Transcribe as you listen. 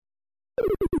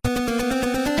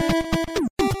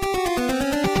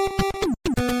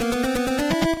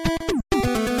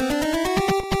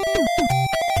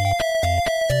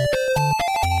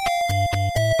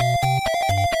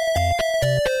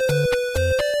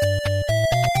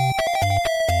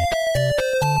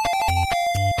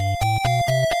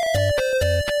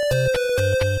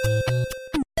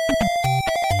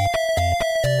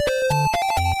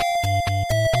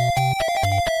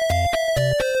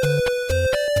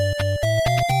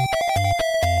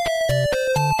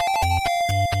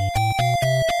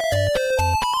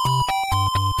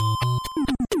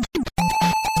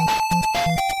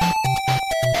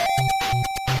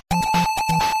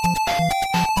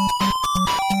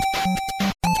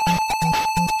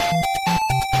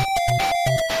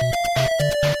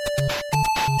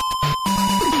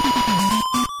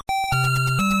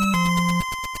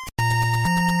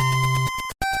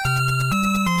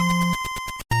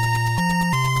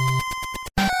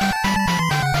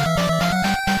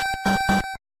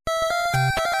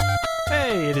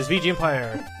VG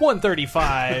Empire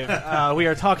 135. We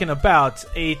are talking about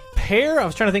a pair. I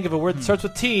was trying to think of a word that starts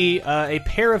with T. A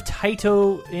pair of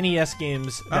Taito NES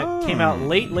games that came out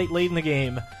late in the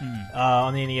game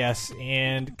on the NES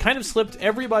and kind of slipped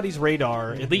everybody's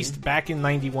radar, at least back in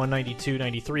 91, 92,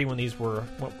 93 when these were,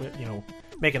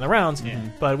 making the rounds.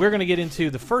 But we're going to get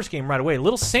into the first game right away,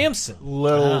 Little Samson.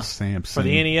 Samson. For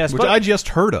the NES. Which I just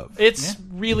heard of. It's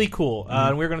really cool.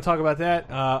 And we're going to talk about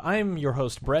that. I'm your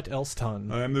host, Brett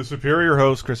Elston. I'm the superior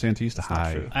host, Chris Antista.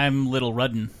 Hi. I'm Little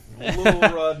Rudden.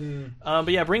 But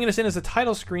yeah, bringing us in as a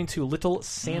title screen to Little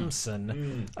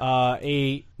Samson,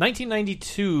 a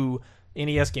 1992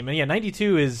 NES game. And yeah,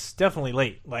 92 is definitely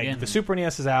late. The Super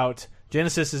NES is out.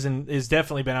 Genesis is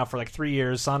definitely been out for like 3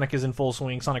 years. Sonic is in full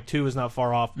swing. Sonic 2 is not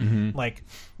far off. Like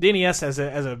the NES as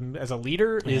a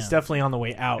leader is definitely on the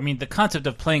way out. I mean, the concept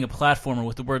of playing a platformer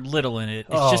with the word "little" in it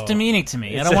is just demeaning to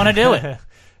me. I don't want to do it.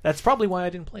 That's probably why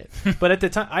I didn't play it. But at the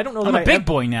time, I don't know that I'm a big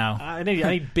boy now. I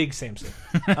need big Samson.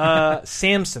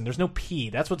 Samson. There's no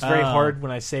P. That's what's very hard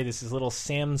when I say this is Little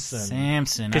Samson.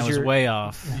 Samson. I was way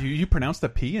off. You pronounce the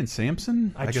P in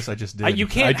Samson? I guess I just did. You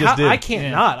can't. I just did. I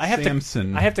can't not. I have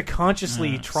Samson. I have to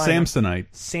consciously try. Samsonite.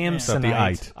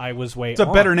 Samsonite. I was way. It's a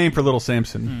better name for Little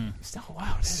Samson.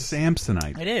 Wow.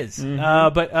 Samsonite. It is.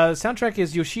 But soundtrack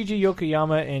is Yoshiji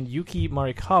Yokoyama and Yuki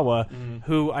Marikawa,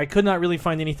 who I could not really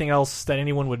find anything else that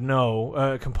anyone would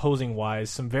know, composing wise.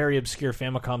 Some very obscure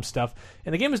Famicom stuff.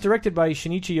 And the game is directed by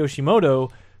Shinichi Yoshimoto,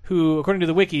 who, according to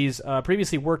the wikis,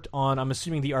 previously worked on, I'm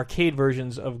assuming, the arcade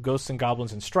versions of Ghosts and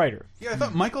Goblins and Strider. Yeah, I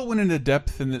thought Michael went into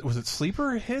depth in was it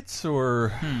Sleeper Hits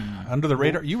or Under the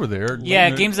Radar? You were there. Yeah,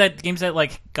 games that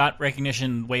like got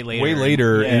recognition way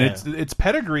later. And its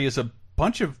pedigree is a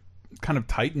bunch of kind of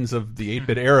titans of the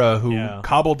 8-bit era who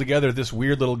cobbled together this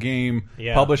weird little game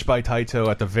published by Taito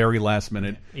at the very last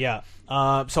minute. Yeah.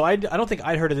 So I don't think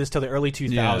I'd heard of this till the early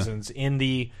 2000s in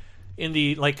the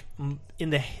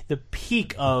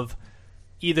peak of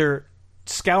either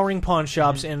scouring pawn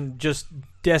shops and just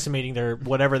decimating their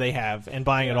whatever they have and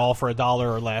buying it all for $1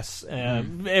 or less.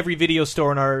 Every video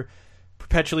store in our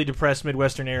perpetually depressed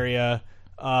Midwestern area,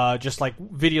 just like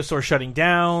video stores shutting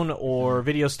down or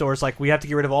video stores like we have to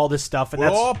get rid of all this stuff. And we're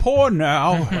all poor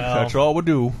now. Well, that's all we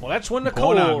do. Well, that's when the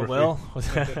coal. Well.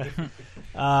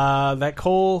 That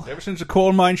coal. Ever since the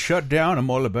coal mine shut down, I'm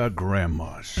all about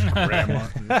grandmas.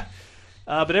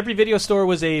 But every video store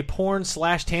was a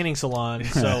porn/tanning salon,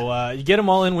 so you get them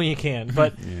all in when you can.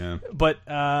 But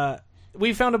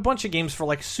we found a bunch of games for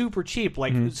like super cheap,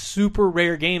 like super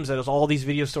rare games that all these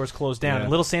video stores closed down. And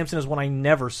Little Samson is one I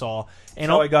never saw. And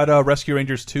so I got Rescue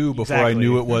Rangers 2 before I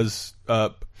knew it was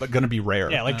going to be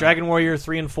rare. Yeah, like Dragon Warrior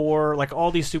 3 and 4, like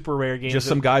all these super rare games. Just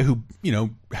some guy who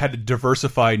had to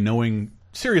diversify, knowing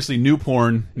seriously new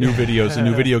porn, new videos, and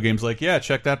new video games. Like,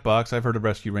 check that box. I've heard of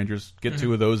Rescue Rangers. Get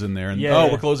 2 of those in there. And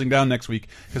we're closing down next week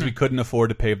because we couldn't afford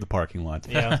to pave the parking lot.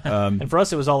 Yeah. And for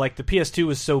us, it was all like the PS2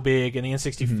 was so big, and the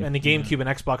N64 and the GameCube and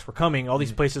Xbox were coming. All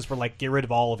these places were like, get rid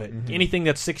of all of it. Anything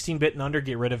that's 16-bit and under,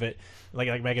 get rid of it.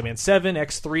 Like Mega Man 7,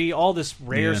 X3, all this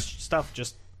rare stuff.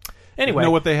 Just anyway,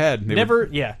 know what they had. Never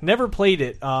played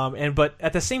it. But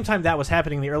at the same time that was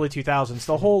happening in the early 2000s,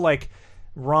 the whole like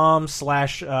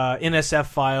ROM/NSF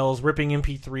files, ripping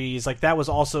MP3s, like that was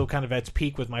also kind of at its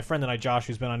peak with my friend and I, Josh,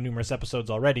 who's been on numerous episodes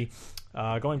already.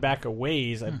 Going back a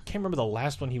ways, I can't remember the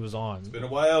last one he was on. It's been a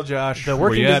while, Josh. The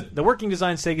Working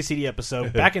Design Sega CD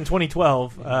episode back in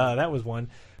 2012. That was one.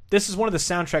 This is one of the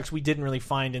soundtracks we didn't really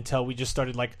find until we just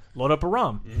started, load up a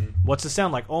ROM. What's the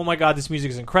sound like? Oh my god, this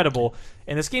music is incredible.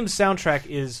 And this game's soundtrack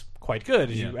is quite good,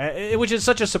 which is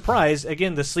such a surprise.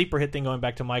 Again, the sleeper hit thing, going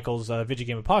back to Michael's Video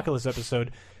Game Apocalypse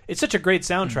episode, it's such a great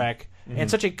soundtrack and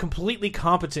such a completely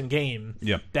competent game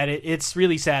that it's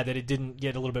really sad that it didn't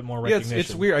get a little bit more recognition.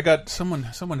 It's weird. I got someone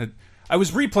had. I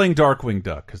was replaying Darkwing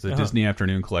Duck because the Disney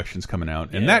Afternoon Collection's coming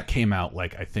out, and that came out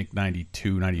like I think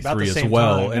 92, 93 as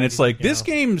well. Time, and it's like this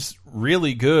game's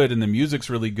really good, and the music's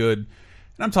really good.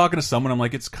 And I'm talking to someone, I'm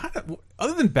like, it's kind of,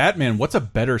 other than Batman, what's a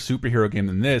better superhero game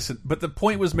than this? But the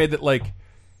point was made that, like,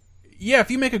 yeah, if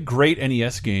you make a great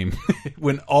NES game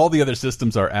when all the other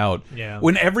systems are out,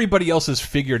 when everybody else has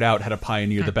figured out how to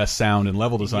pioneer the best sound and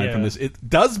level design from this, it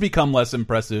does become less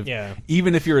impressive,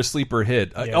 even if you're a sleeper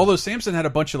hit. Although Samson had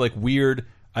a bunch of like weird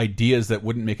ideas that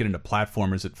wouldn't make it into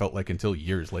platformers, it felt like, until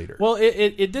years later. Well,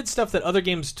 it did stuff that other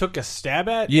games took a stab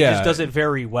at. It just does it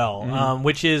very well,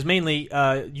 which is mainly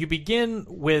you begin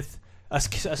with a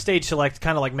stage select,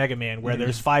 kind of like Mega Man, where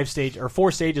there's 4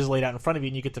 stages laid out in front of you,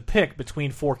 and you get to pick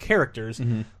between 4 characters: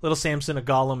 Little Samson, a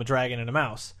golem, a dragon, and a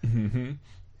mouse.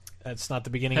 That's not the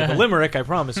beginning of the limerick, I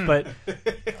promise, but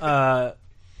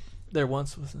there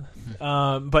once was.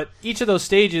 But each of those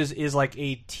stages is like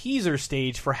a teaser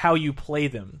stage for how you play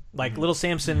them. Like Little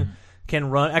Samson can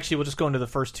run. Actually, we'll just go into the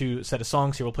first 2 set of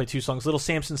songs here. We'll play 2 songs: Little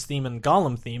Samson's theme and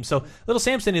Golem theme. So Little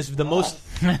Samson is the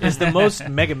most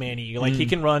Mega Man-y. Like he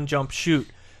can run, jump, shoot,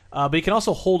 but he can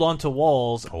also hold onto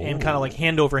walls and kind of like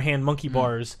hand over hand monkey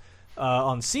bars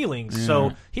on ceilings.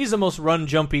 So he's the most run,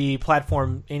 jumpy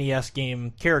platform NES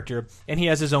game character, and he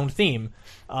has his own theme.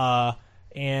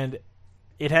 And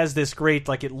it has this great,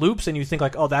 like, it loops and you think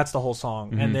like, oh, that's the whole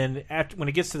song. And then when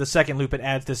it gets to the second loop, it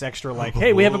adds this extra like,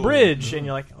 hey, we have a bridge. And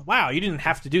you're like, wow, you didn't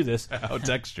have to do this. How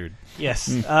textured. Yes.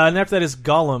 And after that is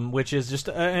Golem, which is just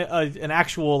an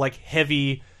actual like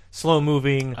heavy,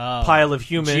 slow-moving pile of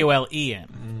human. Golem.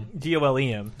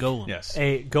 Golem. Golem. Yes.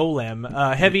 A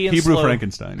golem. Heavy and Hebrew slow.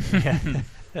 Frankenstein.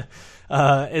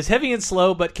 Is heavy and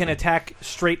slow, but can attack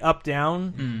straight up,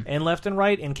 down, and left and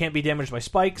right, and can't be damaged by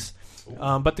spikes.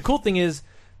 But the cool thing is,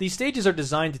 these stages are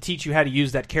designed to teach you how to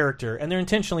use that character, and they're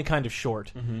intentionally kind of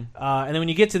short. And then when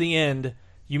you get to the end,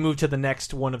 you move to the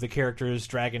next one of the characters,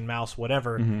 dragon, mouse,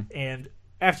 whatever. And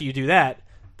after you do that,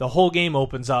 the whole game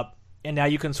opens up, and now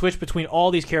you can switch between all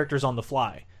these characters on the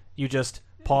fly. You just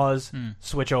pause,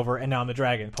 switch over, and now I'm the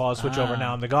dragon. Pause, switch over,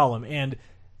 now I'm the golem. And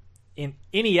in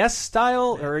NES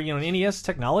style, or in NES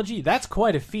technology, that's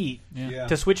quite a feat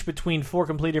to switch between 4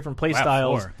 completely different play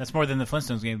styles. 4. That's more than the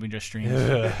Flintstones game we just streamed.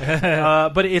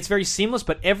 But it's very seamless.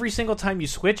 But every single time you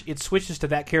switch, it switches to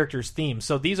that character's theme.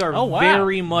 So these are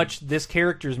very much this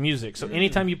character's music. So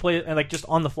anytime you play it, and like just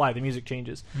on the fly, the music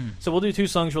changes. So we'll do 2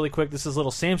 songs really quick. This is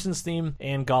Little Samson's theme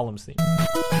and Golem's theme.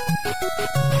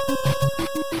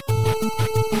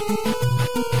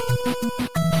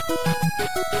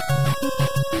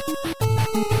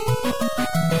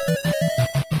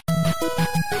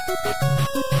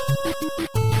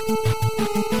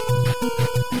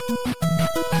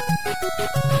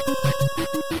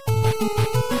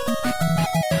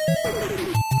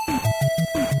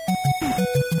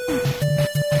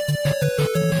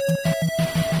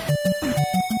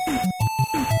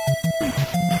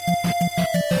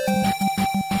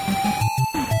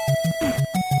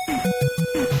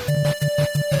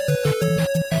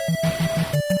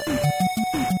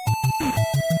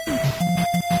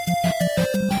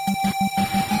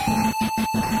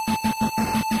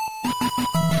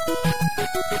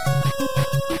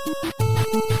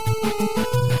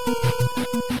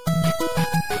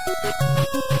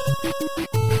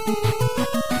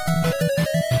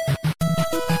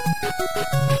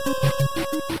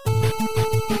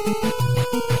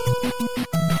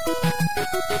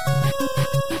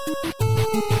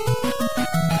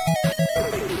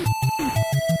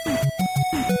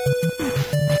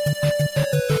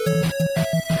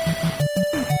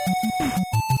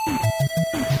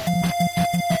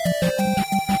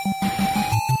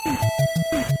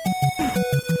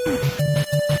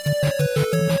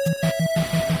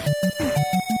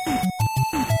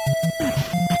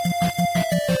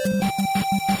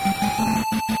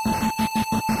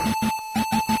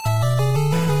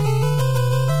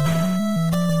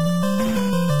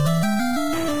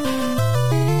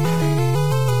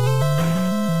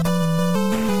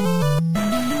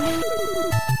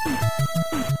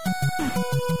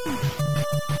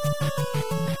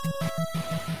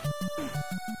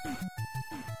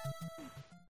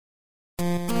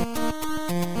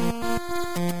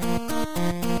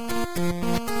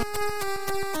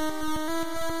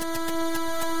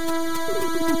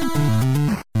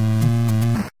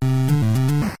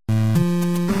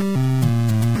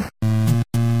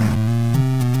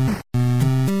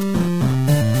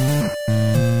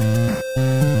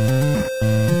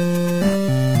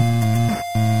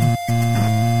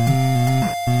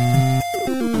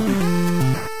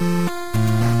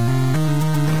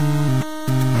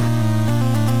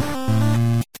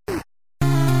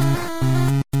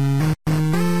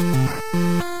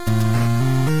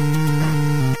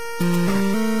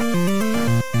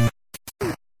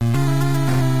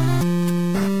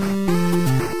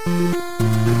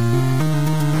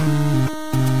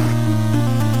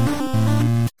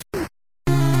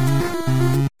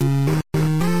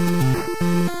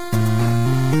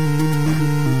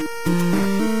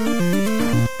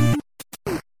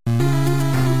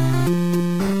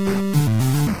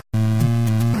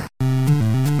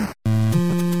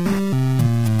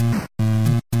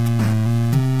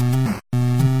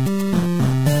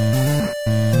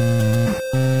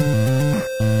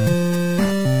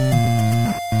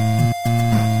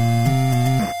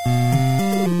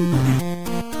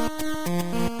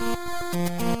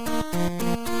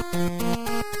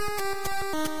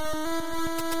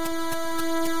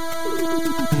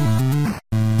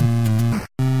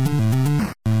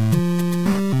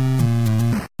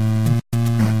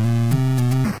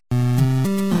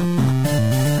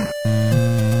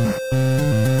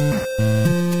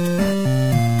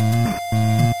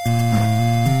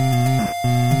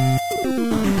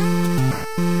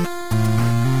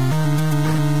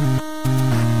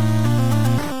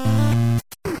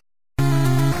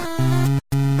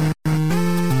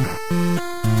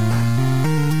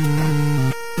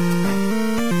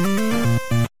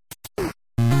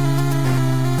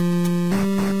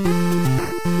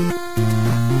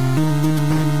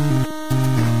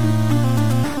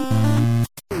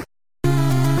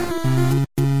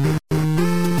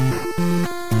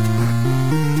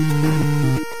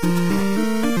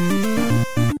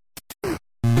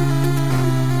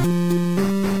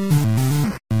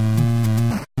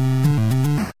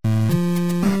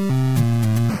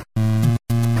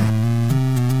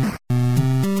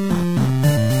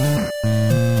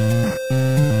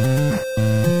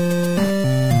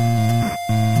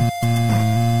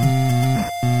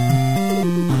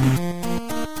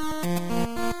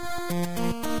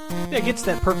 It gets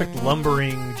that perfect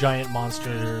lumbering giant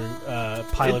monster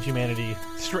pile of humanity.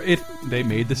 They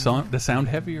made the sound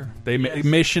heavier.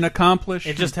 Mission accomplished.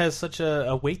 It just has such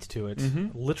a weight to it,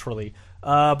 literally.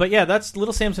 But yeah, that's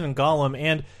Little Samson and Gollum,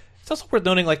 and it's also worth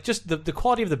noting, like, just the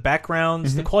quality of the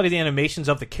backgrounds, the quality of the animations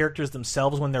of the characters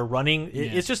themselves when they're running.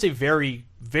 It's just a very,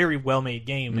 very well made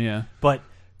game. Yeah. But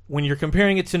when you're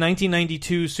comparing it to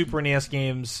 1992 Super NES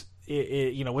games.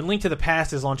 When Link to the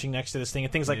Past is launching next to this thing,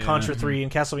 and things like Contra 3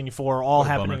 and Castlevania 4 are all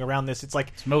happening around this, it's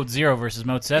like... It's Mode 0 versus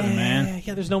Mode 7, man.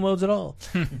 Yeah, there's no modes at all.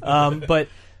 But,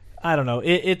 I don't know.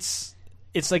 It's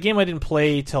a game I didn't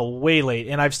play till way late,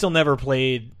 and I've still never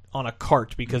played on a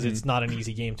cart because it's not an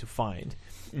easy game to find.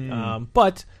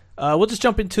 But we'll just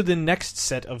jump into the next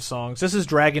set of songs. This is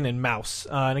Dragon and Mouse.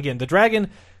 And again, the dragon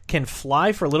can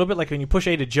fly for a little bit. Like when you push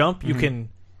A to jump, you can...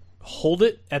 hold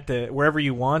it at wherever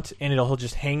you want, and he'll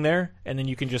just hang there, and then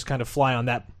you can just kind of fly on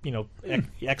that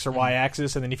X or Y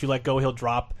axis, and then if you let go, he'll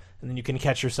drop, and then you can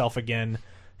catch yourself again,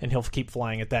 and he'll keep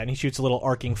flying at that. And he shoots a little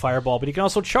arcing fireball, but he can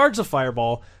also charge the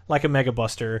fireball like a Mega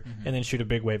Buster, and then shoot a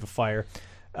big wave of fire.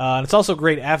 And it's also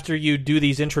great after you do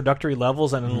these introductory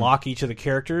levels and unlock each of the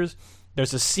characters.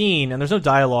 There's a scene, and there's no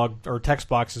dialogue or text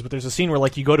boxes, but there's a scene where,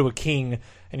 like, you go to a king,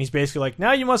 and he's basically like,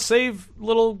 now you must save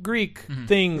little Greek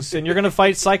things, and you're going to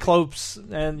fight Cyclops,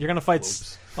 and you're going to fight...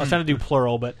 I was trying to do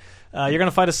plural, but you're going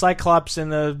to fight a Cyclops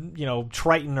and a,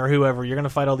 Triton or whoever. You're going to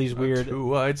fight all these weird...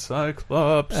 two-eyed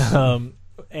Cyclops.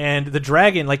 And the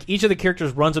dragon, like, each of the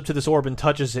characters runs up to this orb and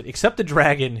touches it, except the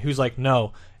dragon, who's like,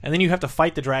 no. And then you have to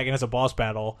fight the dragon as a boss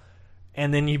battle.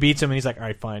 And then you beats him, and he's like, all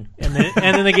right, fine. And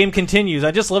then the game continues.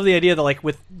 I just love the idea that, like,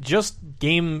 with just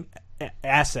game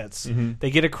assets,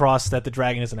 they get across that the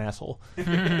dragon is an asshole.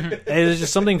 There's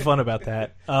just something fun about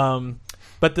that.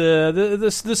 But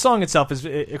the song itself is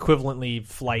equivalently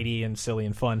flighty and silly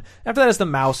and fun. After that is the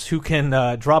mouse, who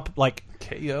can drop, like...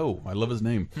 KO. I love his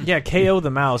name. Yeah, KO the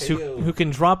mouse, who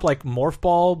can drop, like, morph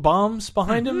ball bombs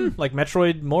behind him, like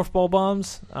Metroid morph ball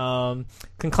bombs.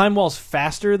 Can climb walls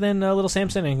faster than Little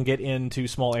Samson and can get into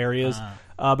small areas.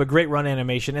 But great run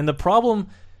animation. And the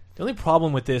only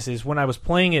problem with this is when I was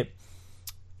playing it,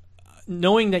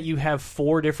 knowing that you have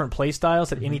 4 different play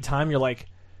styles at any time, you're like...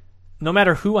 No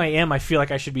matter who I am, I feel like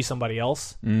I should be somebody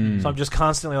else. So I'm just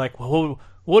constantly like, well,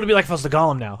 what would it be like if I was the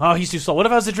Gollum now? Oh, he's too slow. What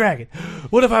if I was the dragon?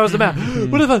 What if I was the mouse?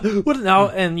 What now?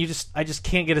 And I just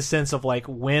can't get a sense of like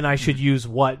when I should use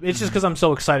what. It's just because I'm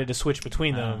so excited to switch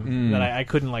between them that I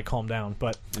couldn't like calm down.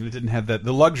 But and it didn't have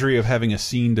the luxury of having a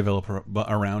scene developer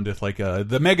around it, like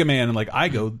the Mega Man, and like I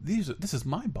go, this is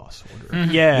my boss order.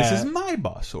 Yeah, this is my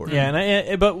boss order.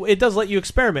 Yeah, but it does let you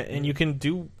experiment, and you can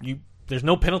do There's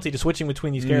no penalty to switching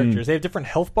between these characters. They have different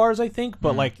health bars, I think,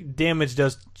 but like damage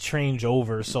does change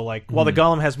over. So like while the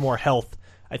Gollum has more health,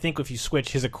 I think if you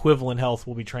switch, his equivalent health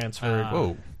will be transferred.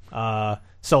 Whoa.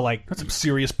 So like that's some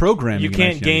serious programming. You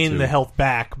can't gain the health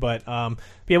back, but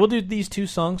yeah, we'll do these 2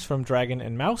 songs from Dragon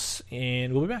and Mouse,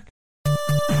 and we'll be back.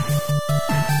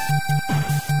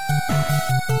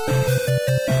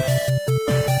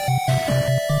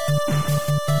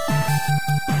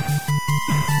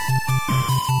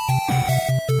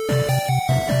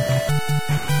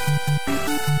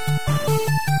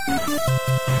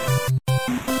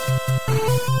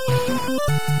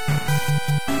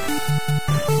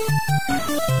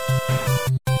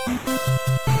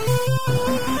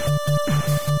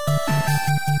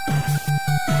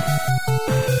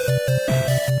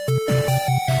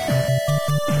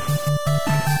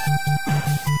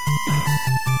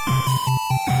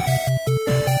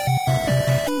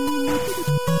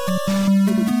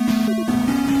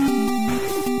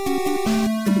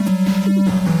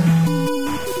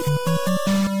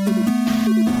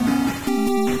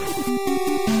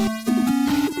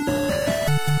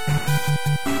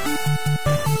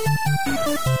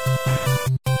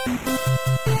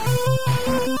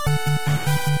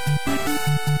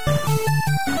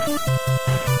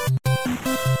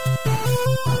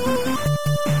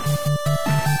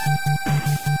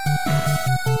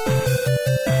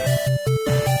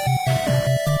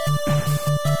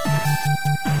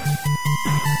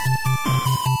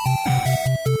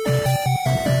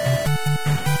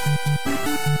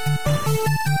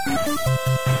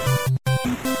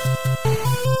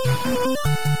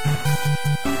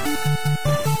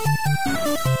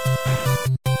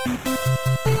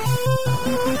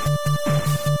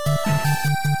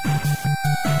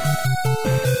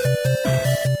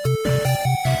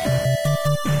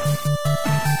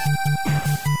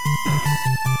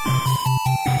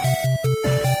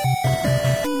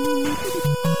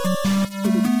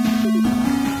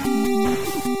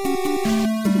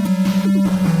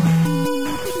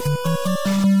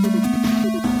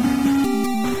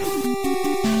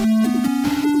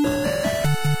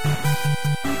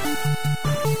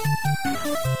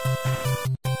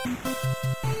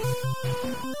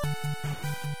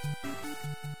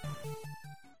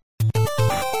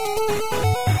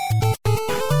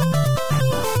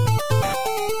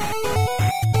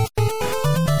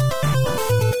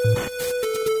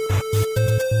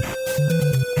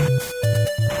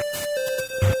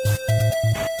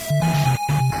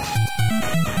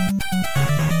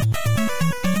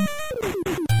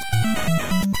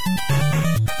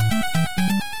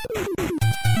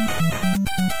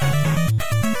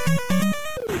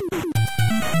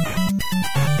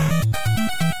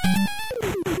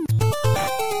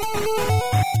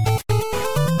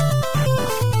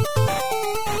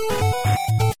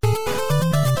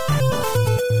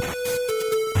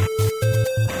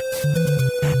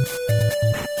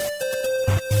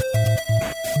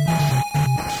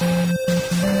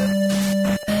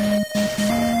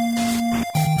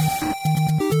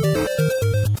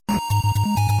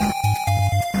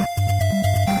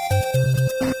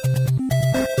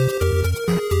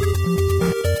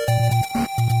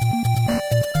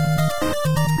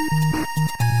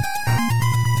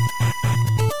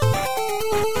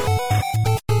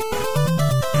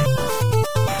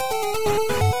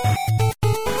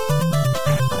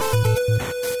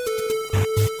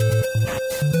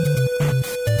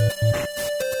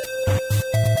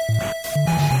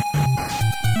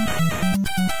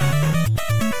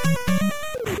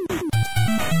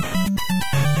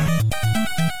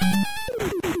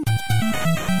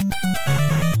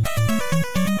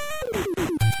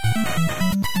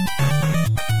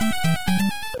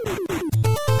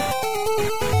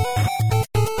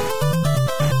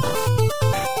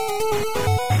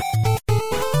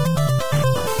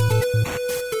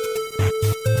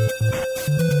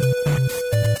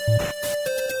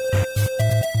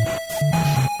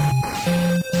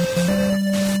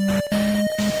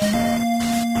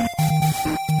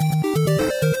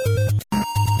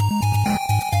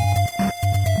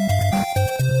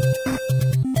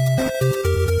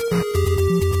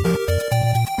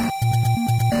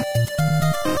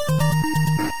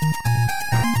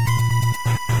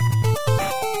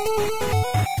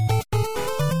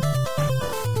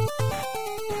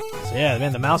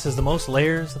 man, the mouse has the most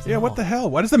layers. Yeah, what the hell?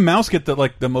 Why does the mouse get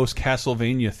the most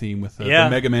Castlevania theme with the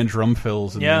Mega Man drum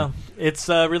fills? And it's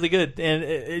really good, and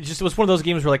it was one of those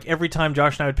games where like every time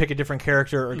Josh and I would pick a different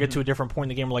character or get to a different point in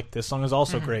the game, we're like, this song is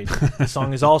also great. This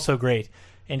song is also great,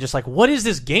 and just like, what is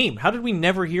this game? How did we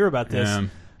never hear about this? Yeah.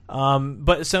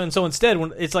 But so instead,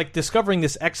 when it's like discovering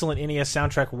this excellent NES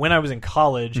soundtrack when I was in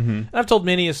college, and I've told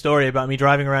many a story about me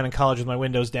driving around in college with my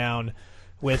windows down,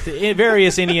 with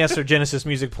various NES or Genesis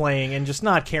music playing, and just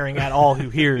not caring at all who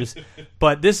hears.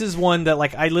 But this is one that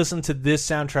like I listened to this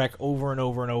soundtrack over and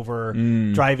over and over,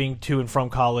 driving to and from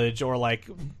college, or like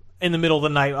in the middle of the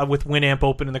night with Winamp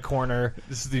open in the corner.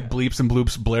 This is the bleeps and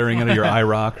bloops blaring out of your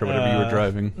iRock or whatever you were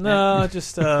driving. No,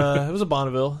 just it was a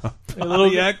Bonneville. A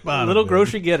little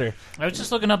grocery getter. I was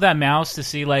just looking up that mouse to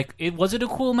see, like, was it a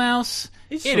cool mouse?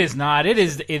 It is not. It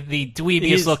is the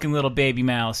dweebiest looking little baby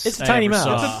mouse. It's a tiny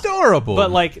mouse. It's adorable. But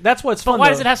like that's what's fun. But why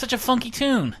does it have such a funky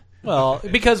tune? Well,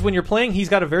 because when you're playing, he's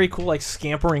got a very cool like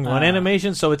scampering run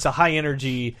animation, so it's a high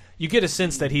energy. You get a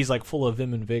sense that he's like full of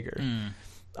vim and vigor.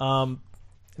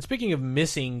 And speaking of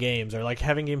missing games, or like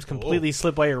having games completely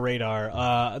slip by your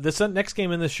radar, this next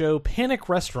game in the show, Panic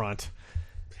Restaurant.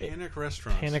 Panic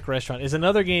Restaurant is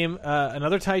another game,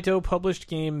 another Taito published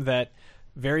game that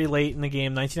very late in the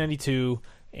game, 1992,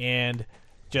 and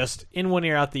just in one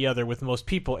ear out the other with most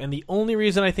people. And the only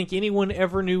reason I think anyone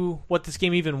ever knew what this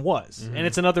game even was, and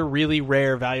it's another really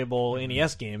rare, valuable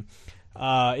NES game,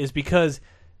 is because,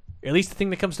 at least the thing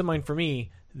that comes to mind for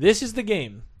me, this is the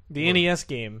game, the NES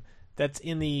game, that's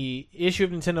in the issue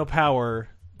of Nintendo Power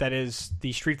that is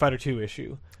the Street Fighter II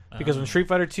issue. Because when Street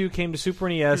Fighter II came to Super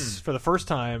NES for the first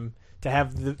time, to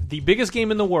have the biggest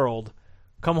game in the world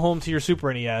come home to your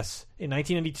Super NES in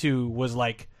 1992 was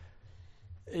like,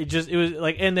 it was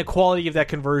like, and the quality of that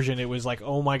conversion, it was like,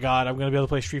 oh my god, I'm going to be able to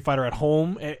play Street Fighter at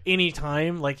home at any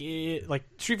time. Like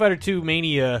Street Fighter II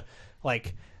Mania,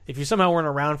 like, if you somehow weren't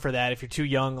around for that, if you're too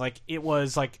young, like, it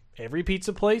was like every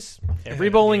pizza place, every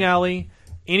bowling alley,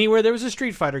 anywhere there was a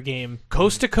Street Fighter game,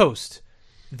 coast to coast,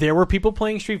 there were people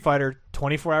playing Street Fighter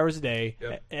 24 hours a day.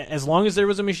 Yep. As long as there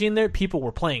was a machine there, people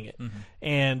were playing it.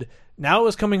 And now it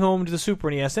was coming home to the Super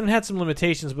NES, and it had some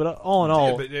limitations, but all in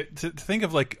all... But to think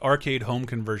of like arcade home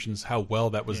conversions, how well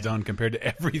that was done compared to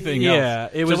everything else. Yeah,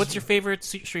 it was... So what's your favorite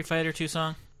Street Fighter 2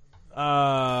 song?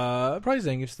 Probably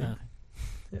Zangief's theme.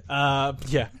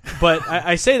 Yeah, but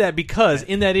I say that because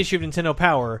in that issue of Nintendo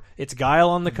Power, it's Guile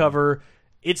on the cover.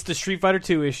 It's the Street Fighter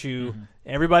II issue.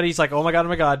 Everybody's like, oh my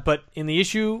god. But in the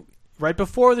issue right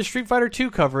before the Street Fighter II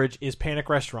coverage is Panic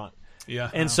Restaurant. Yeah.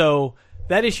 And so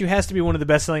that issue has to be one of the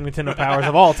best-selling Nintendo Powers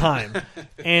of all time.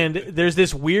 And there's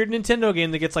this weird Nintendo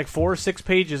game that gets like 4 or 6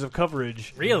 pages of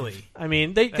coverage. Really? I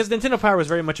mean, because Nintendo Power was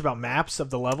very much about maps of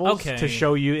the levels to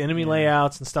show you enemy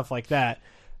layouts and stuff like that.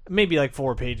 Maybe like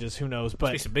 4 pages, who knows?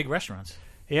 But some big restaurants.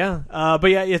 Yeah.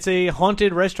 But yeah, it's a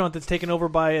haunted restaurant that's taken over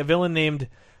by a villain named...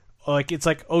 it's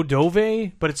like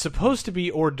Odove, but it's supposed to be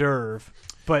hors d'oeuvre.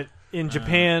 But in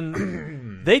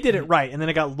Japan, they did it right, and then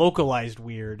it got localized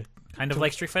weird. Kind of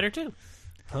like Street Fighter 2.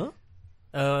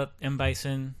 Huh? M.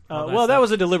 Bison. That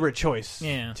was a deliberate choice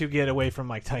to get away from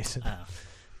Mike Tyson.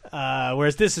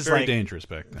 Whereas this is very dangerous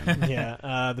back then.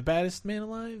 Yeah. The baddest man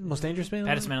alive? Most dangerous man alive?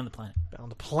 Baddest man on the planet. On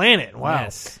the planet, wow.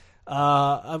 Yes.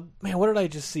 Man, what did I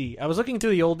just see? I was looking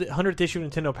through the old 100th issue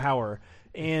of Nintendo Power,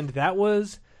 and that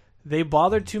was... They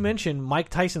bothered to mention Mike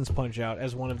Tyson's Punch-Out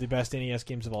as one of the best NES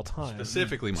games of all time.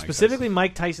 Specifically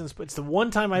Mike Tyson's. It's the one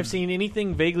time I've seen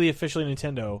anything vaguely officially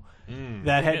Nintendo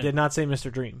that did not say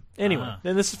Mr. Dream. Anyway,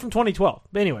 then this is from 2012.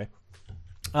 But anyway,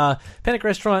 Panic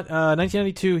Restaurant,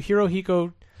 1992,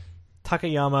 Hirohiko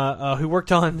Takayama, who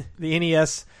worked on the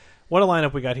NES. What a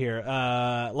lineup we got here.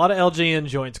 A lot of LJN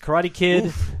joints. Karate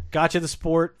Kid, Gotcha the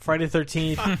Sport, Friday the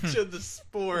 13th. Gotcha the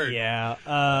Sport. Yeah.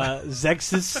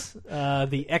 Zexus,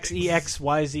 the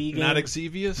XEXYZ game. Not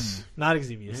Exevious? Not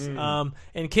Exevious.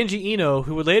 And Kenji Ino,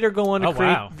 who would later go on to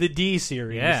create the D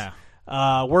series. Yeah.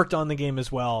 Worked on the game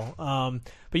as well.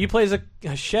 But you play as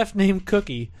a chef named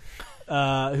Cookie.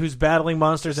 Who's battling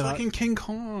monsters in King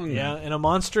Kong. Yeah, in a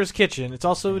monstrous kitchen. It's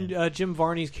also Jim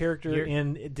Varney's character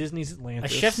in Disney's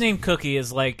Atlantis. A chef named Cookie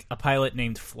is like a pilot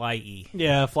named Fly-E.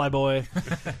 Yeah, Flyboy.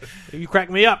 You crack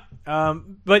me up.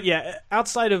 But yeah,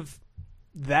 outside of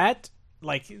that,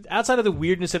 like outside of the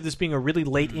weirdness of this being a really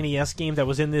late NES game that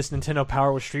was in this Nintendo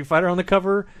Power with Street Fighter on the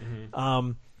cover,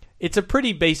 it's a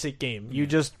pretty basic game. You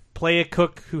just play a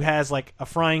cook who has like a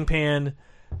frying pan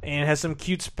and has some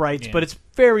cute sprites, but it's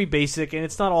very basic, and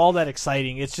it's not all that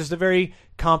exciting. It's just a very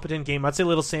competent game. I'd say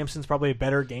Little Samson's probably a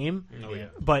better game,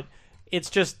 but it's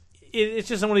just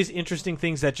one of these interesting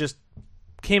things that just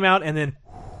came out and then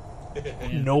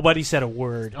Nobody said a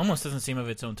word. It almost doesn't seem of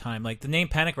its own time. Like the name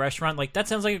Panic Restaurant, like that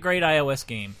sounds like a great iOS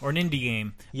game or an indie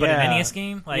game. But an NES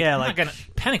game, like I'm not gonna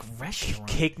Panic Restaurant,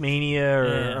 Cake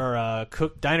Mania or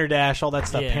Cook Diner Dash, all that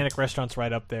stuff. Yeah. Panic Restaurant's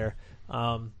right up there.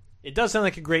 It does sound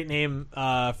like a great name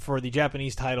for the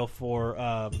Japanese title for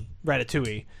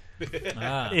Ratatouille.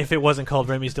 If it wasn't called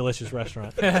Remy's Delicious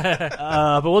Restaurant.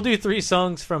 But we'll do 3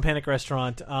 songs from Panic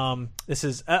Restaurant. This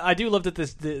is I do love that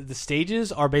the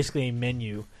stages are basically a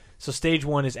menu. So stage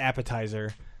 1 is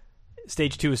appetizer,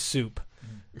 stage 2 is soup,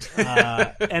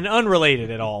 and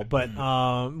unrelated at all. But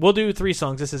we'll do 3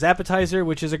 songs. This is appetizer,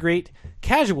 which is a great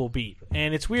casual beat,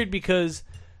 and it's weird because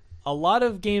a lot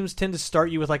of games tend to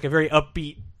start you with like a very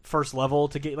upbeat first level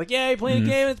to get like, yeah, you're playing a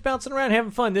game, it's bouncing around,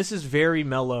 having fun. This is very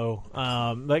mellow,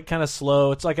 like kind of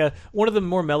slow. It's like one of the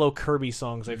more mellow Kirby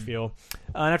songs, I feel.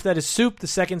 And after that is Soup, the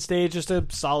second stage, just a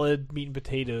solid meat and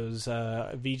potatoes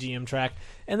VGM track.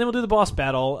 And then we'll do the boss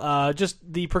battle. Just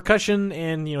the percussion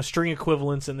and string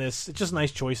equivalents in this. It's just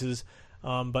nice choices.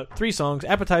 But 3 songs: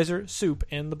 appetizer, Soup,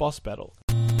 and the boss battle.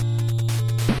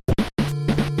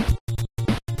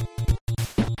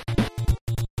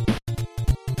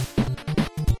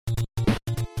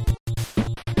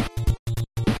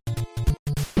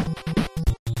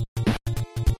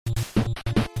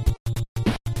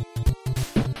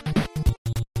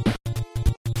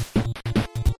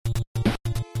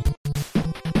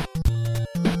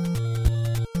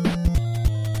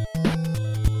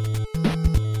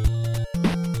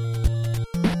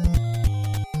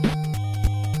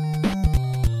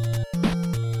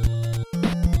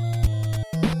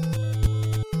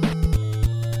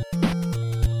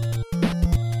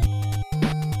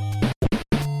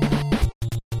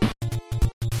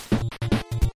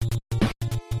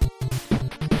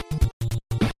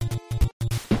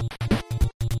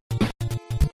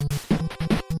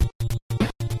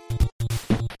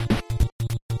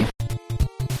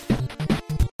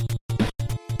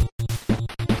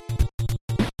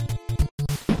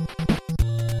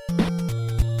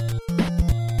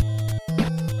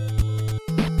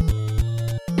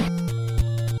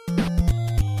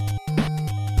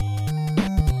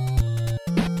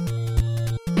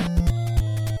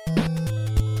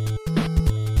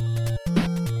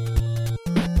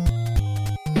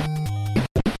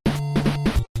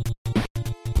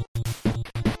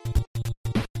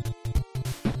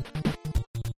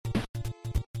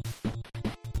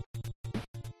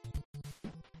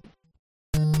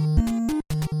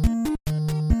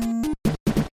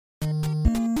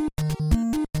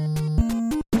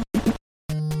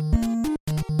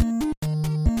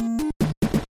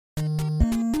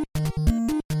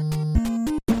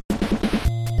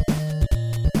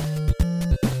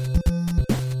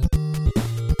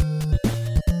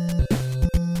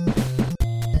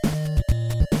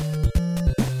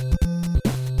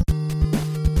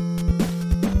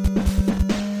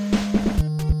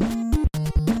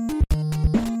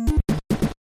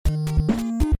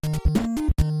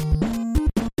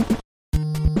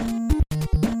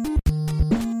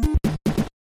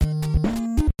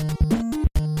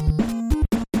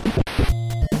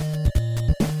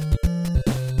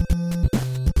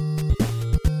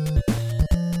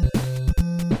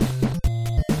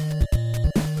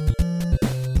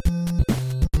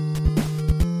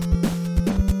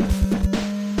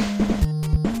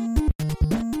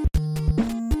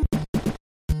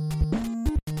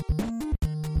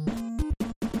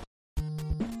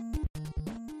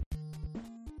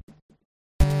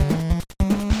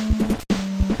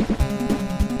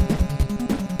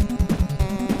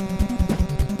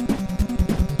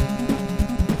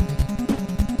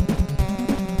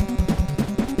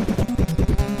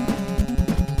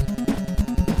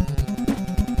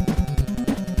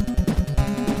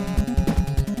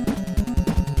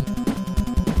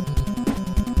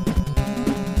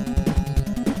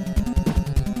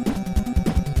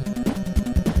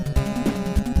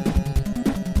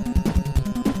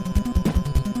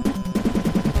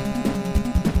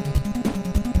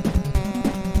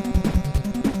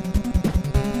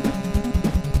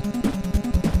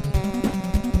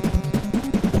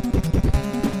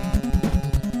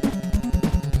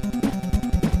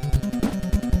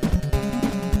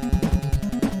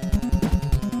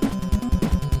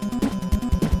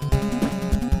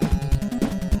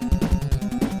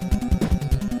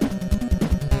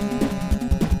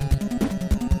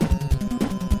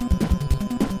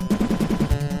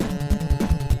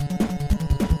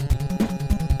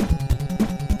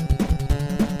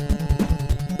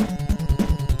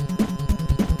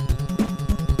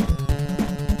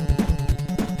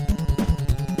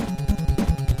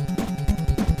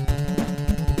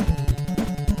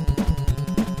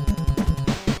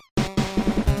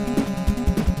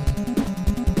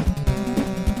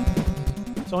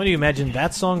 want you to imagine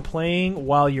that song playing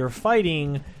while you're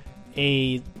fighting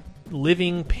a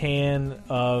living pan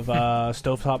of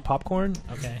stovetop popcorn.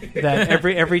 Okay. That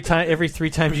every 3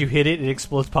 times you hit it, it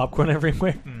explodes popcorn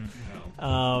everywhere.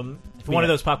 If one of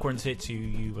those popcorns hits you,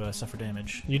 you suffer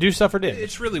damage. You do suffer damage.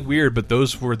 It's really weird, but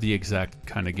those were the exact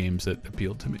kind of games that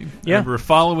appealed to me. Yeah. I remember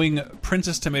following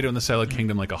Princess Tomato in the Salad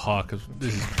Kingdom like a hawk.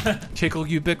 Tickle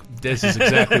you, Bick. This is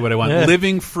exactly what I want. Yeah.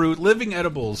 Living fruit, living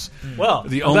edibles. Well,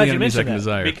 the I'm only glad you enemies I mentioned can that,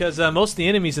 desire. because most of the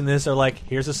enemies in this are like,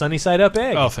 here's a sunny side up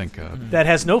egg. Oh, thank God. That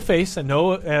has no face and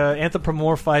no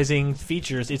anthropomorphizing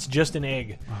features. It's just an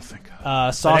egg. Oh, thank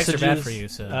God. Sausages. Eggs are bad for you,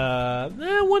 so.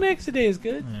 1 egg a day is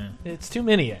good. Yeah. It's too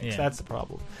many eggs. Yeah. That's the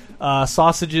problem.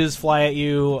 Sausages fly at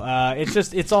you.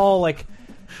 It's all like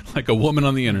Like a woman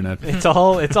on the internet. it's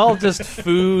all just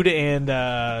food and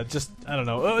just I don't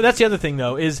know. Oh, that's the other thing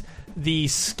though, is the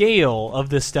scale of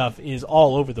this stuff is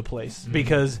all over the place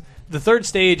because the third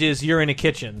stage is you're in a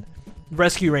kitchen,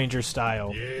 Rescue Ranger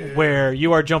style, where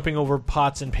you are jumping over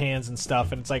pots and pans and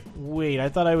stuff, and it's like, wait, I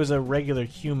thought I was a regular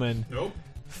human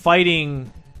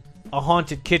fighting a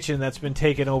haunted kitchen that's been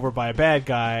taken over by a bad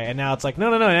guy, and now it's like,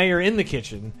 no, now you're in the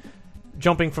kitchen,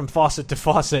 jumping from faucet to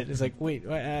faucet. It's like, wait,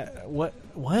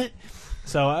 what?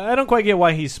 So I don't quite get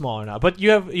why he's small or not. But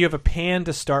you have a pan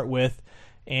to start with,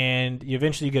 and you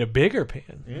eventually get a bigger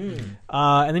pan,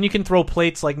 and then you can throw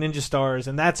plates like ninja stars,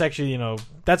 and that's actually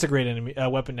that's a great enemy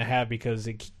weapon to have because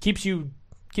it keeps the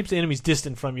enemies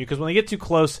distant from you. Because when they get too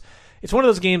close, it's one of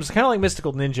those games kind of like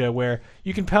Mystical Ninja where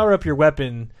you can power up your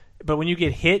weapon, but when you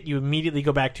get hit, you immediately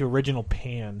go back to original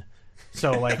pan.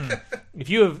 So, like, if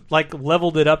you have, like,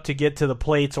 leveled it up to get to the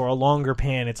plates or a longer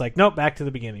pan, it's like, nope, back to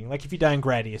the beginning. Like, if you die in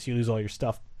Gradius, you lose all your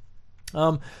stuff.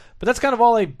 But that's kind of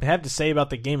all I have to say about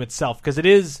the game itself, because it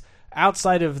is,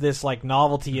 outside of this, like,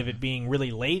 novelty of it being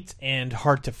really late and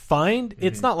hard to find,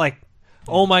 it's not like,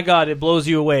 oh my god, it blows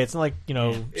you away. It's not like,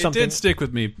 something. It did stick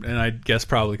with me, and I guess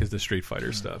probably because the Street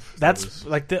Fighter stuff. That's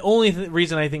like the only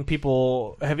reason I think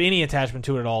people have any attachment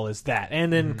to it at all is that,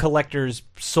 and then collectors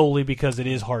solely because it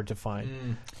is hard to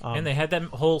find. And they had that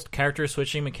whole character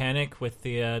switching mechanic with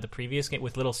the previous game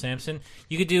with Little Samson.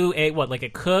 You could do a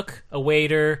cook, a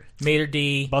waiter, maitre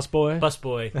d,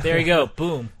 busboy. There you go,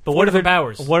 boom. But what are their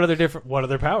powers? What are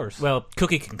their powers? Well,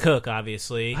 Cookie can cook,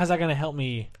 obviously. How's that going to help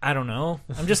me? I don't know.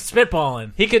 I'm just spitballing.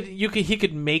 He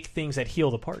could make things that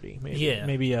heal the party.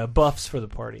 Maybe buffs for the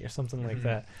party or something like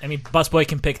that. I mean, Busboy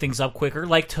can pick things up quicker,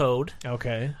 like Toad.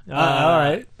 Okay, all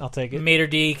right, I'll take it. Maitre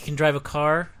d can drive a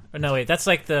car. Oh, no, wait, that's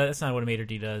not what a maitre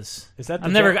d does. Is that? I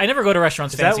never go to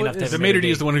restaurants fancy enough to have the maitre d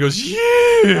is the one who goes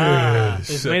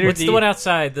yes. What's the one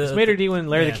outside? Is maitre d when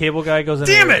Larry the Cable Guy goes in?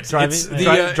 Damn it!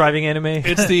 Driving anime.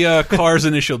 It's the Cars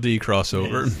Initial D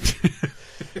crossover.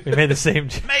 We made the same.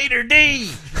 Maitre d.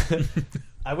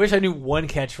 I wish I knew one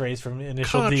catchphrase from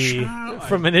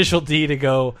Initial D to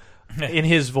go in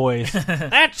his voice.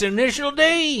 That's Initial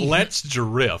D. Let's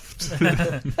drift.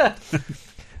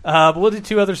 But we'll do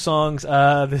 2 other songs.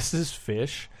 This is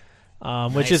Fish,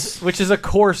 which is a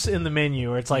course in the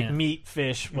menu, where it's like meat,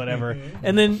 fish, whatever,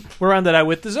 and then we'll round that out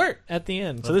with dessert at the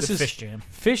end. So this is Fish Jam.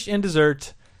 Fish and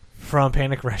Dessert from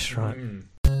Panic Restaurant.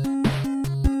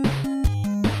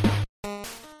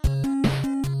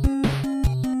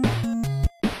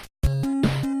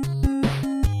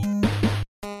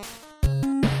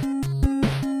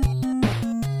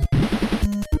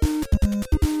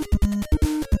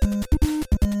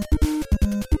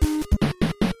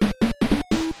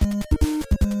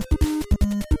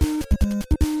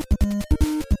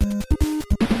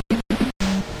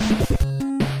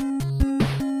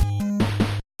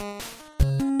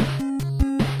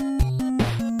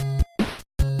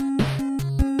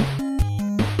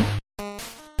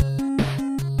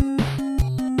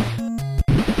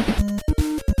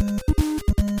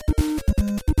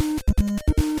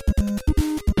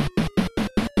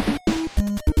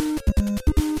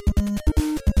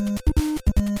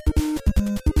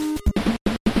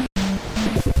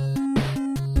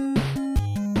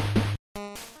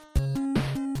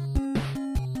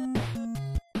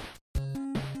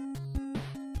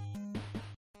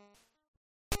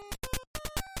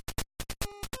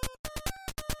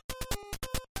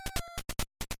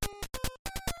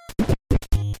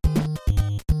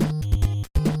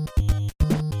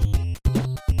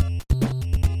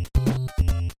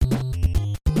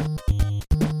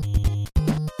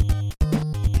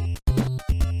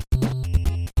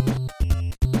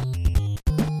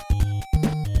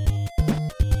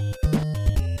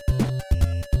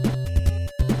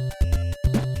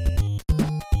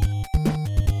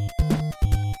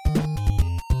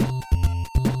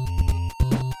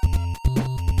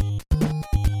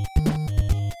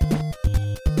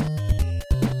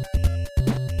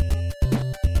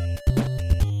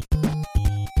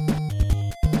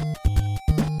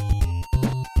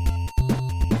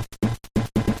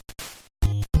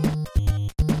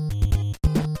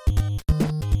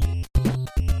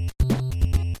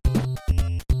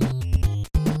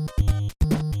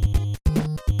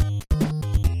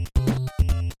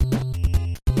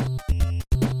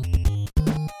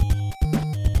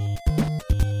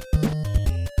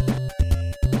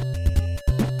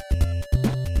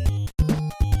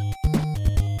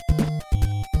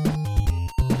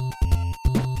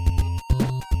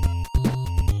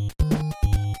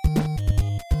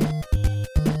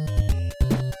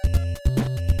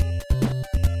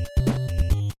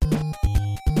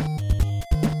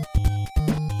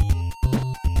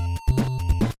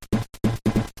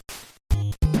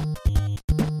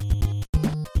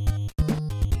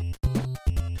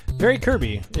 Very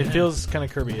Kirby. It feels kind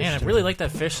of Kirby-ish. Man, I really like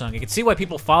that Fish song. You can see why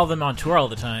people follow them on tour all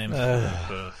the time.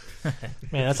 Man,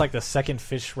 that's like the second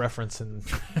Fish reference in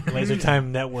Laser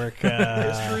Time Network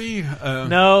history.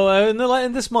 No,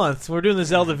 in this month we're doing the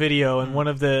Zelda video, and one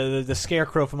of the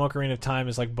scarecrow from Ocarina of Time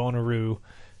is like Bonnaroo,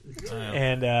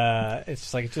 and it's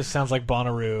just like it just sounds like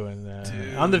Bonnaroo.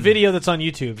 And on the video that's on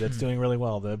YouTube, that's doing really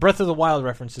well. The Breath of the Wild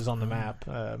reference is on the map,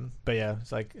 but yeah,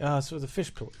 it's like so the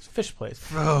fish place.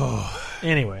 Oh,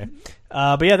 anyway.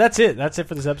 But yeah, that's it. That's it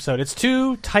for this episode. It's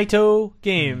 2 Taito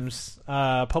games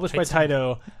published by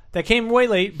Taito that came way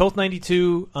late, both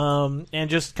 92, and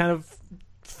just kind of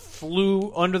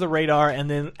flew under the radar. And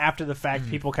then after the fact,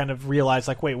 people kind of realized,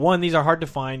 like, wait, 1, these are hard to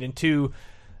find, and 2,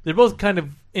 they're both kind of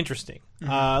interesting.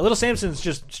 Little Samson's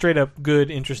just straight up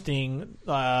good, interesting,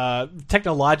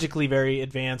 technologically very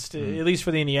advanced, at least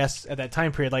for the NES at that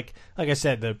time period. Like I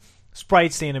said, the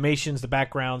sprites, the animations, the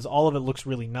backgrounds, all of it looks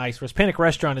really nice. Whereas Panic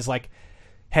Restaurant is like,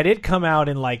 had it come out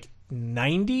in like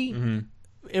 90,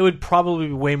 it would probably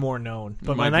be way more known.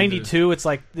 But by 92, it's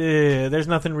like, there's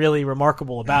nothing really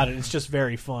remarkable about it. It's just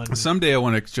very fun. Someday I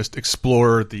want to just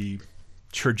explore the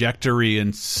trajectory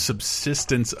and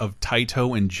subsistence of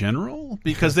Taito in general,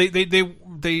 because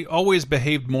they always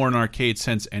behaved more in arcade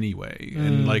sense anyway.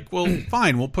 And like, well,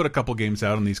 fine, we'll put a couple games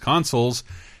out on these consoles.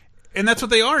 And that's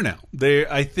what they are now.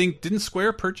 I think, didn't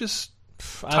Square purchase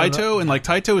Taito? And like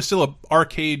Taito is still a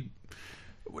arcade,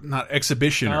 not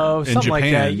exhibitioner in Japan.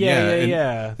 Like that.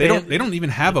 Yeah. They don't even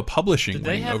have a publishing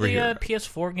wing over here. Do they have the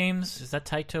PS4 games? Is that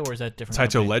Taito or is that different?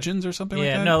 Taito company? Legends or something like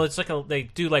that? Yeah, no, it's like they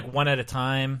do like one at a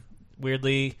time.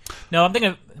 Weirdly, no, I'm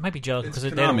thinking it might be Jellico because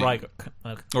they don't like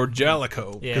or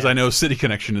Jellico because I know City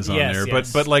Connection is on there.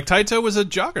 Yes. But like Taito was a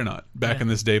juggernaut back in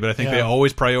this day. But I think they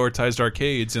always prioritized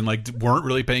arcades and like weren't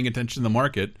really paying attention to the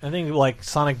market. I think like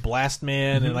Sonic Blast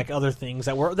Man and like other things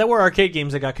that were arcade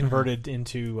games that got converted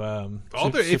into.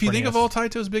 If you think of all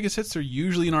Taito's biggest hits, they're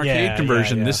usually an arcade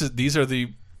conversion. These are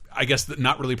the. I guess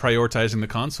not really prioritizing the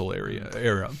console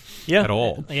era at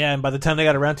all. Yeah, and by the time they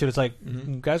got around to it, it's like,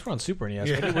 guys, we're on Super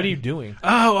NES. What are you doing?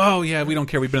 Oh, yeah, we don't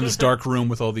care. We've been in this dark room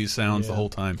with all these sounds the whole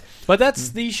time. But that's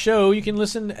the show. You can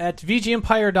listen at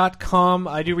VGEmpire.com.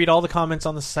 I do read all the comments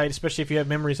on the site, especially if you have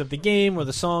memories of the game or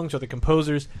the songs or the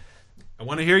composers. I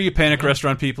want to hear you, Panic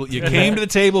Restaurant people. You came to the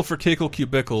table for Kickle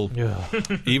Cubicle.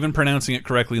 Even pronouncing it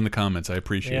correctly in the comments. I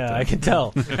appreciate that. Yeah, I can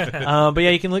tell. But yeah,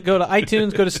 you can go to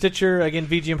iTunes, go to Stitcher, again,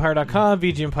 VGEmpire.com,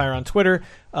 VGEmpire on Twitter.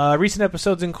 Recent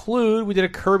episodes include, we did a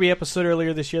Kirby episode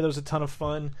earlier this year. That was a ton of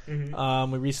fun.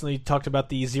 We recently talked about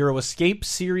the Zero Escape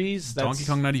series. Donkey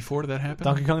Kong 94, did that happen?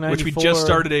 Donkey Kong 94. Which we just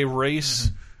started a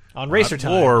race... On Racer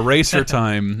Time. Or Racer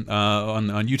Time on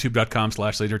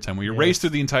youtube.com/lasertime where you race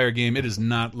through the entire game. It is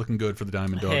not looking good for the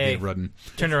Diamond Dog Rudden.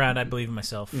 Turn around, I believe in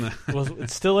myself. Well,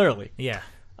 it's still early. Yeah.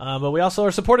 But we also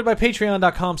are supported by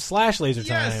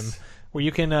patreon.com/lasertime where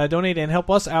you can donate and help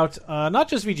us out, not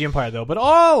just VG Empire, though, but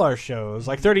all our shows,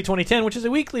 like 30 2010, which is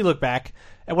a weekly look back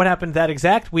at what happened that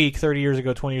exact week 30 years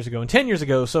ago, 20 years ago, and 10 years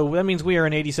ago. So that means we are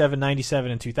in 87,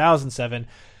 97, and 2007.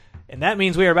 And that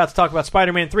means we are about to talk about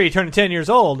Spider-Man 3 turning 10 years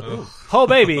old. Oh,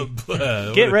 baby.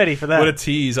 Get ready for that. What a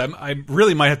tease. I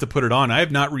really might have to put it on. I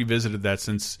have not revisited that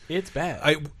since... It's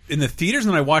bad. In the theaters,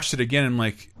 when I watched it again, I'm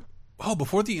like,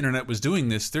 before the internet was doing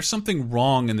this, there's something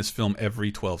wrong in this film every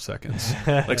 12 seconds.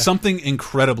 Like, something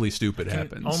incredibly stupid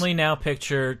happens. Only now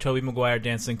picture Tobey Maguire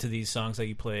dancing to these songs that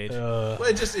you played. Well,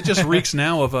 it just reeks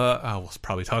now of we'll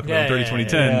probably talk about 30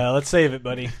 2010. Yeah, let's save it,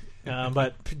 buddy.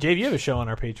 But Dave, you have a show on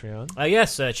our Patreon.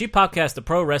 Yes, Cheap Podcast, the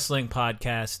pro wrestling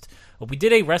podcast. Well, we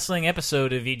did a wrestling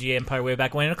episode of VG Empire way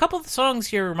back when, and a couple of the songs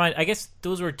here remind. I guess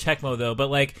those were Tecmo though, but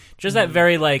like just that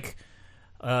very like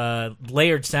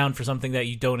layered sound for something that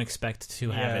you don't expect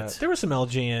to have it. There were some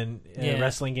LJN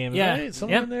wrestling games. Yeah, right?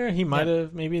 Someone in there. He might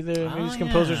have maybe these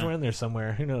composers were in there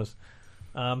somewhere. Who knows?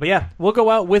 But yeah, we'll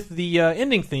go out with the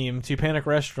ending theme to Panic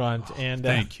Restaurant, and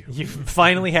thank you. You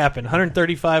finally happened.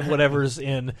 135 whatever's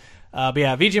in. But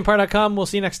yeah, VGEmpire.com. We'll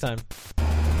see you next time.